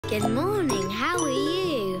Good morning. How are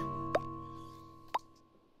you?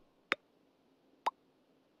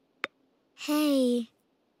 Hey,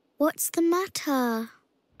 what's the matter?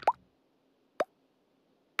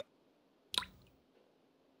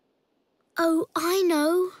 Oh, I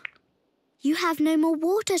know. You have no more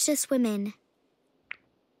water to swim in.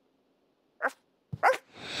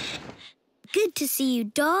 Good to see you,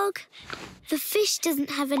 dog. The fish doesn't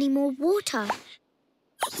have any more water.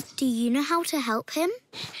 Do you know how to help him?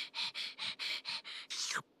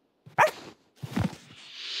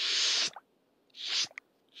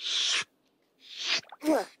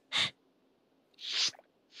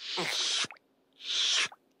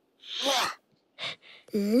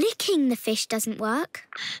 Licking the fish doesn't work.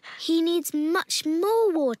 He needs much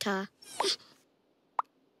more water.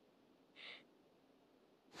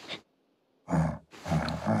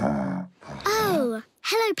 Oh,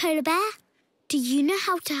 hello, Polar Bear. Do you know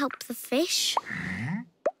how to help the fish?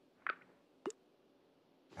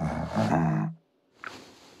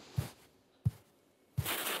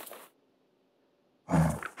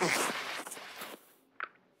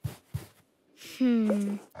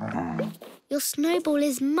 Your snowball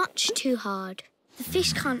is much too hard. The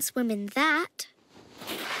fish can't swim in that.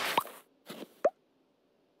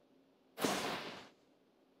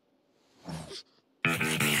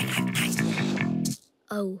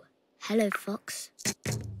 Oh, hello, Fox.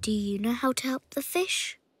 Do you know how to help the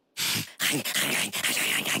fish?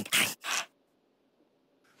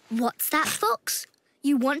 What's that, Fox?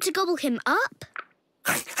 You want to gobble him up?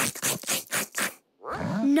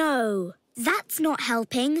 No, that's not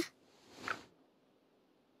helping.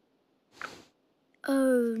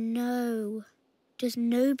 Oh, no. Does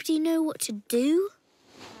nobody know what to do?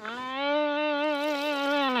 Oh!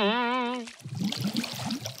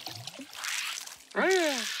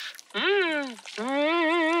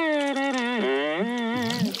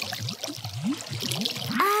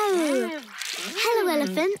 Hello,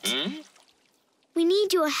 Elephant. We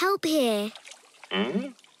need your help here.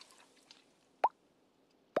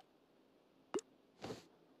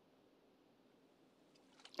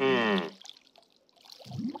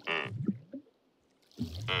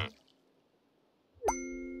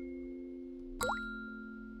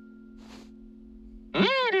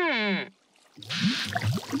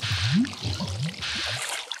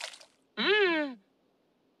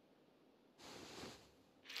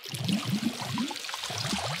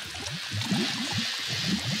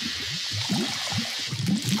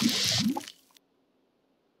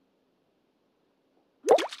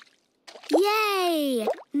 Yay!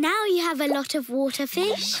 Now you have a lot of water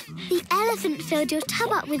fish. The elephant filled your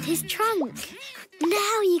tub up with his trunk.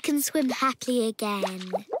 Now you can swim happily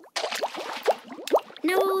again.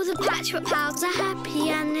 Now all the Patchwork pals are happy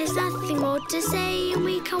and there's nothing more to say, and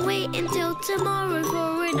we can't wait until tomorrow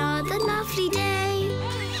for another lovely day.